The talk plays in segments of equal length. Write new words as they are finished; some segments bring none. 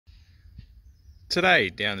Today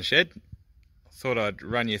down the shed, I thought I'd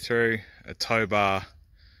run you through a tow bar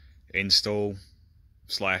install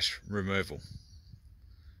 / removal.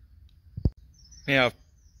 Now,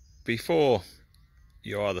 before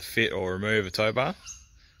you either fit or remove a tow bar,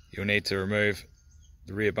 you'll need to remove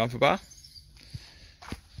the rear bumper bar.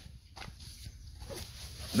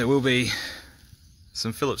 There will be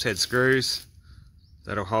some Phillips head screws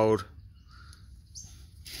that'll hold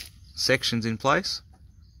sections in place.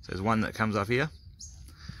 So there's one that comes up here.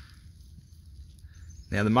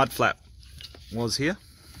 Now the mud flap was here.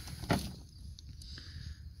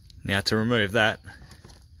 Now to remove that,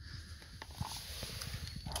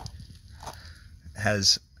 it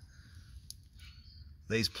has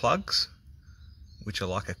these plugs, which are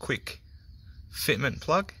like a quick fitment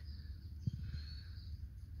plug.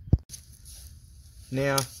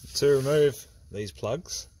 Now to remove these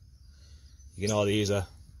plugs, you can either use a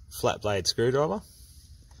flat blade screwdriver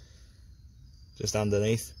just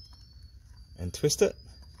underneath and twist it.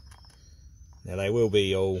 Now they will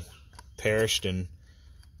be all perished and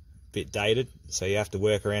a bit dated, so you have to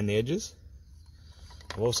work around the edges.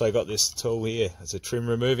 I've also got this tool here. It's a trim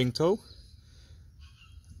removing tool,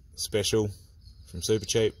 special from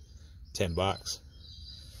Supercheap, 10 bucks.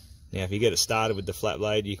 Now if you get it started with the flat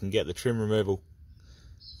blade, you can get the trim removal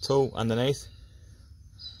tool underneath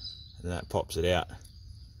and that pops it out.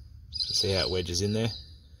 So see how it wedges in there?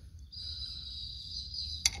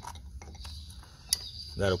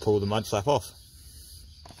 That'll pull the mud flap off.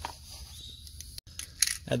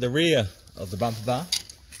 At the rear of the bumper bar,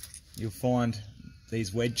 you'll find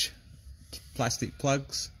these wedge plastic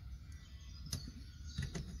plugs.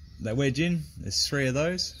 They wedge in. There's 3 of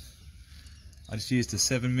those. I just used a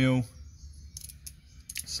 7mm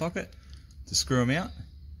socket to screw them out.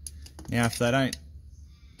 Now if they don't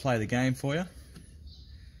play the game for you,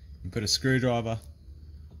 you put a screwdriver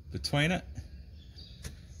between it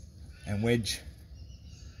and wedge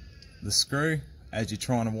the screw as you're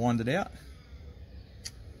trying to wind it out.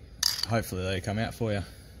 Hopefully they come out for you.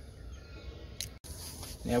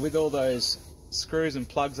 Now with all those screws and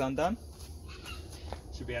plugs undone,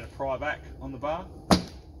 you should be able to pry back on the bar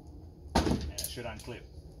and it should unclip.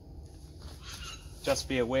 Just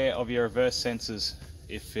be aware of your reverse sensors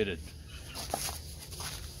if fitted.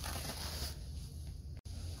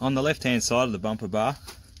 On the left hand side of the bumper bar,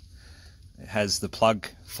 it has the plug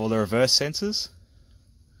for the reverse sensors.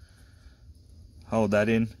 Hold that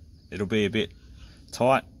in, it'll be a bit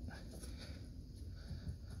tight.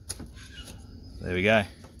 There we go.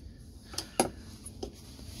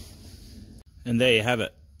 And there you have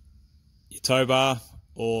it. Your tow bar,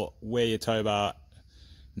 or where your tow bar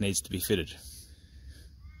needs to be fitted.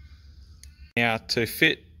 Now to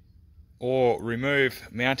fit or remove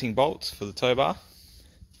mounting bolts for the tow bar,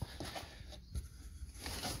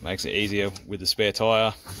 makes it easier with the spare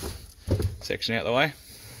tyre section out the way.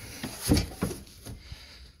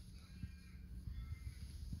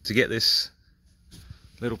 To get this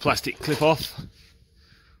little plastic clip off,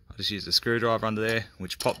 I just used a screwdriver under there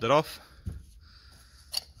which popped it off.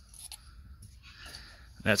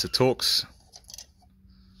 That's a Torx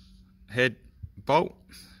head bolt,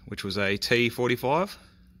 which was a T45.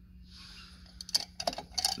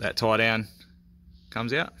 That tie down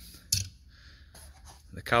comes out.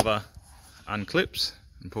 The cover unclips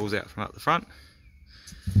and pulls out from up the front.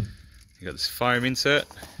 You've got this foam insert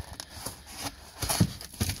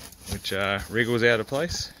which wriggles out of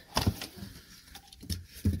place.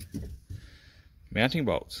 Mounting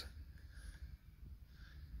bolts.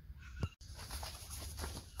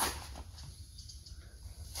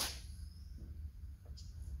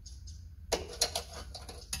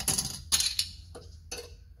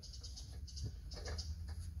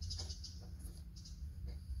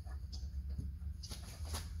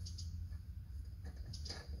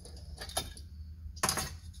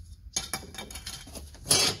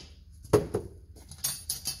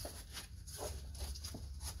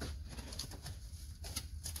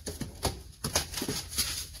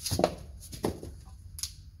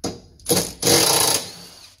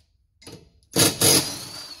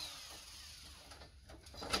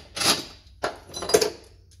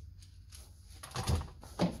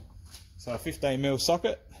 So a 15mm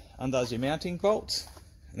socket undoes your mounting bolts,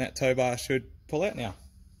 and that tow bar should pull out now.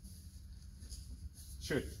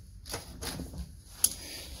 Should.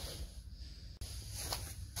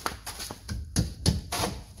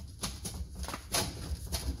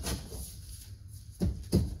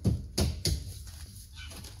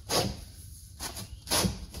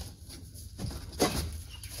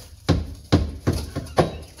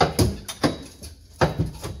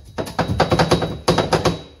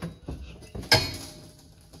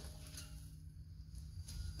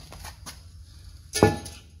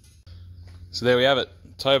 So there we have it,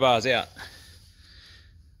 tow bar's out.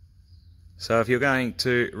 So if you're going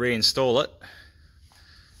to reinstall it,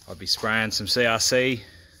 I'd be spraying some CRC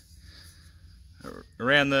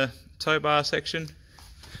around the tow bar section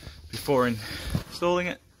before installing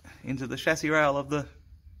it into the chassis rail of the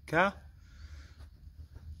car.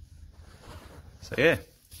 So yeah,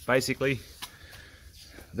 basically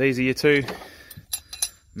these are your two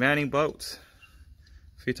mounting bolts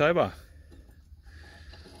for your tow bar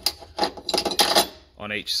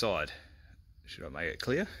on each side. Should I make it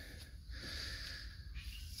clear?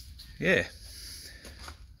 Yeah.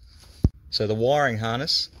 So the wiring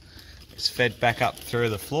harness is fed back up through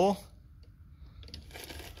the floor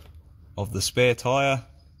of the spare tyre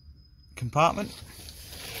compartment.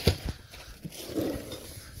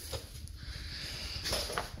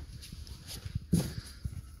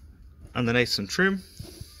 Underneath some trim.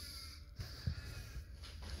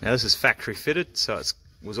 Now this is factory fitted, so it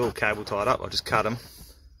was all cable tied up. I just cut them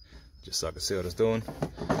just so I could see what I was doing.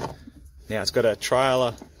 Now it's got a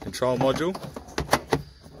trailer control module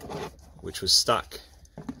which was stuck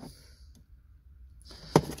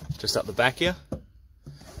just up the back here.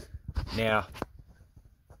 Now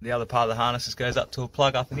the other part of the harness just goes up to a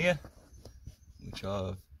plug up in here, which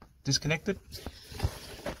I've disconnected.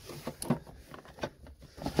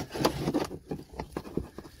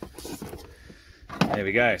 There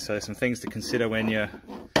we go. So there's some things to consider when you're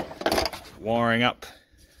wiring up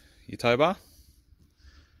your tow bar.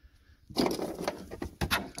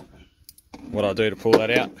 What I'll do to pull that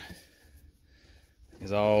out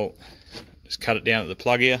is I'll just cut it down at the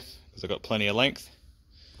plug here, because I've got plenty of length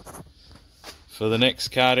for the next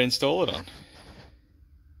car to install it on.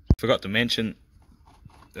 Forgot to mention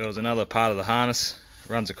there was another part of the harness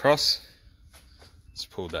runs across.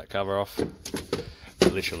 Just pulled that cover off.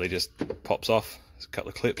 It literally just pops off. There's a couple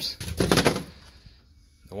of clips.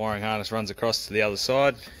 The wiring harness runs across to the other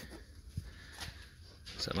side,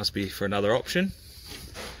 so it must be for another option,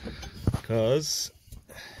 because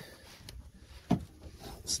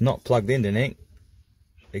it's not plugged into anything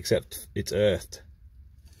except it's earthed.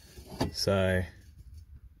 So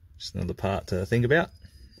just another part to think about.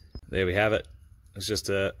 There we have it. It's just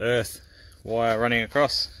a earth wire running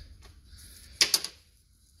across.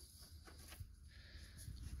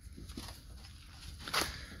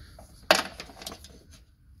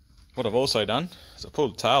 What I've also done is I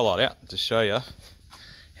pulled the tail light out to show you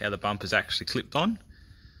how the bumper's actually clipped on.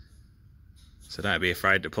 So don't be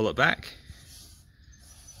afraid to pull it back.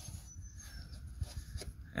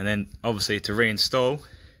 And then obviously to reinstall,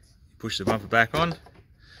 you push the bumper back on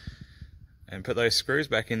and put those screws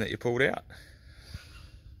back in that you pulled out.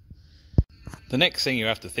 The next thing you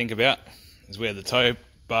have to think about is where the tow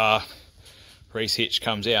bar race hitch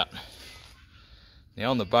comes out. Now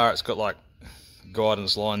on the bar it's got like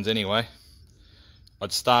guidance lines anyway.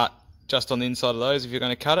 I'd start just on the inside of those if you're going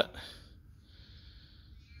to cut it.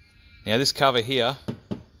 Now this cover here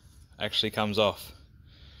actually comes off.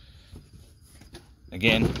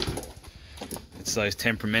 Again, it's those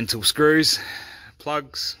temperamental screws,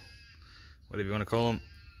 plugs, whatever you want to call them,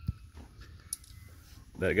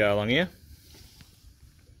 that go along here.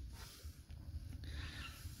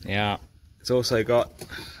 Now it's also got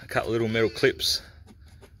a couple of little metal clips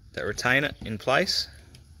that retain it in place,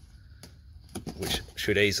 which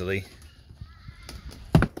should easily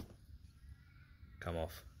come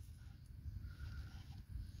off.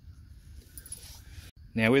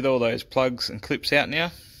 Now with all those plugs and clips out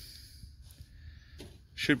now,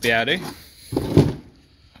 should be able to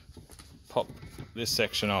pop this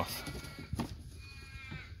section off.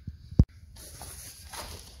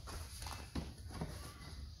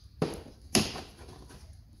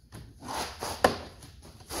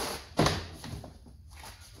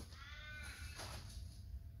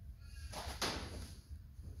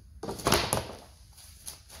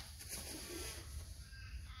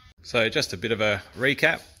 So just a bit of a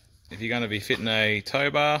recap. If you're going to be fitting a tow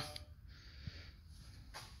bar,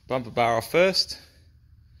 bumper bar off first,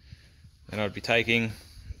 then I'd be taking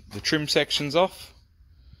the trim sections off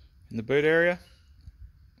in the boot area,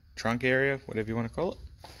 trunk area, whatever you want to call it.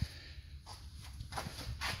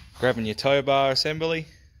 Grabbing your tow bar assembly,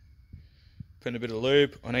 putting a bit of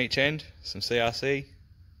lube on each end, some CRC,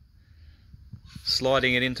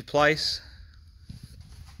 sliding it into place.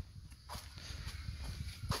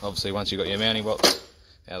 Obviously once you've got your mounting bolts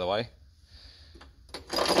out of the way,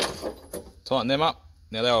 tighten them up.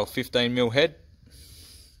 Now they're a 15mm head,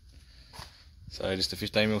 so just a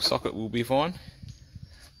 15mm socket will be fine.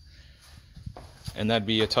 And that'd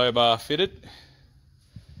be your tow bar fitted.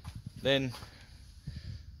 Then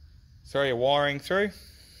throw your wiring through.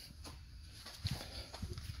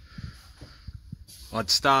 I'd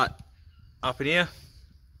start up in here,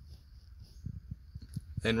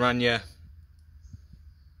 then run your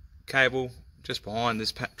cable just behind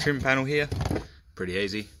this trim panel here. Pretty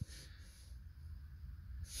easy.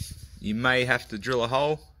 You may have to drill a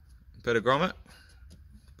hole, better grommet.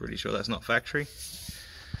 Pretty sure that's not factory.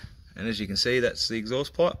 And as you can see, that's the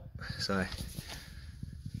exhaust pipe. So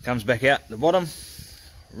it comes back out the bottom,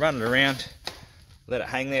 run it around, let it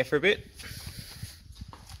hang there for a bit.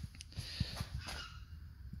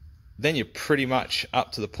 Then you're pretty much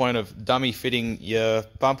up to the point of dummy fitting your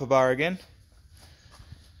bumper bar again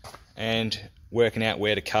and working out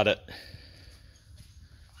where to cut it.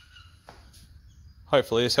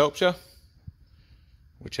 Hopefully this helps you,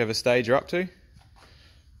 whichever stage you're up to.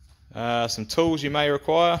 Some tools you may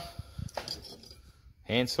require: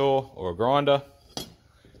 handsaw or a grinder,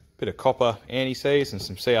 bit of copper anti-seize and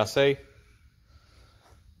some CRC,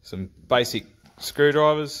 some basic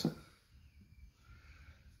screwdrivers,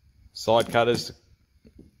 side cutters.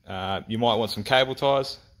 You might want some cable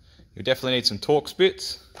ties. You'll definitely need some Torx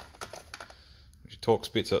bits, which Torx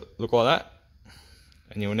bits that look like that,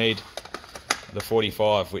 and you'll need the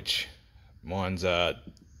 45, which mine's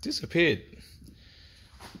disappeared.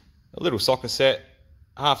 A little socket set,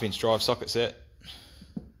 1/2 inch drive socket set,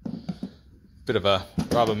 bit of a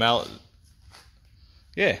rubber mallet.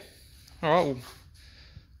 Yeah, alright, well,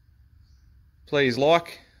 please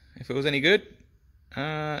like if it was any good,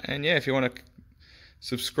 and yeah, if you want to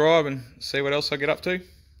subscribe and see what else I get up to,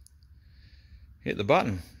 hit the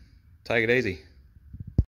button. Take it easy.